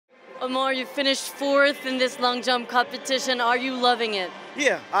Omar, you finished fourth in this long jump competition. Are you loving it?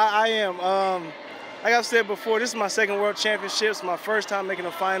 Yeah, I am. Like I've said before, this is my second World Championships, my first time making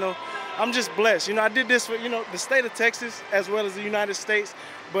a final. I'm just blessed. You know, I did this for, the state of Texas as well as the United States.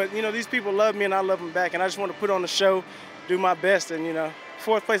 But, these people love me and I love them back. And I just want to put on the show, do my best. And,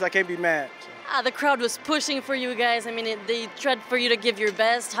 fourth place, I can't be mad. So. The crowd was pushing for you guys. I mean, they tried for you to give your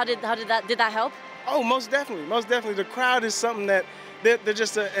best. Did that help? Oh, most definitely. Most definitely. The crowd is something that they're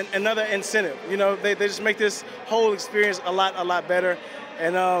just another incentive. They just make this whole experience a lot better.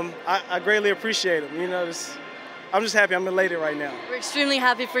 And I greatly appreciate them. I'm just happy I'm elated right now. We're extremely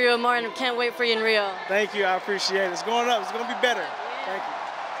happy for you, Omar, and can't wait for you in Rio. Thank you. I appreciate it. It's going up. It's going to be better. Thank you.